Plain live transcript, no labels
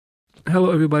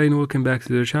Hello everybody and welcome back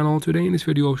to the channel. Today in this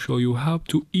video I'll show you how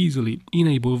to easily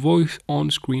enable voice on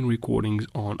screen recordings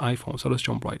on iPhone. So let's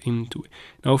jump right into it.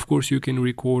 Now of course you can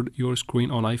record your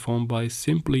screen on iPhone by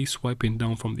simply swiping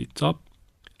down from the top,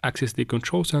 access the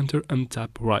control center and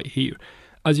tap right here.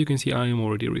 As you can see, I am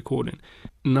already recording.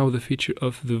 Now the feature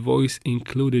of the voice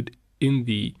included in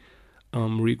the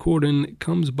recording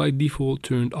comes by default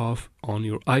turned off on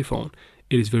your iPhone.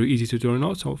 It is very easy to turn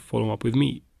on, so follow up with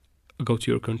me. Go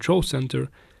to your control center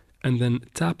and then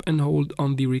tap and hold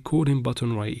on the recording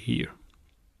button right here.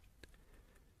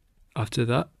 After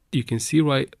that, you can see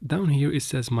right down here it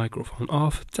says microphone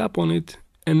off. Tap on it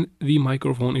and the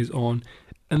microphone is on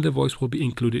and the voice will be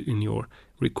included in your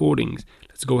recordings.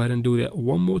 Let's go ahead and do that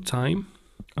one more time.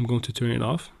 I'm going to turn it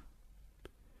off.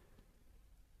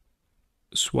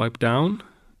 Swipe down,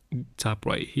 tap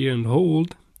right here and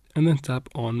hold, and then tap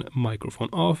on microphone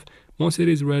off. Once it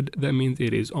is red, that means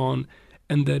it is on,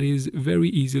 and that is very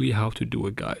easily how to do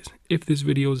it, guys. If this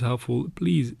video is helpful,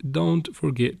 please don't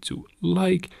forget to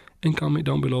like and comment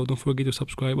down below. Don't forget to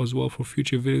subscribe as well for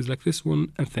future videos like this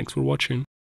one, and thanks for watching.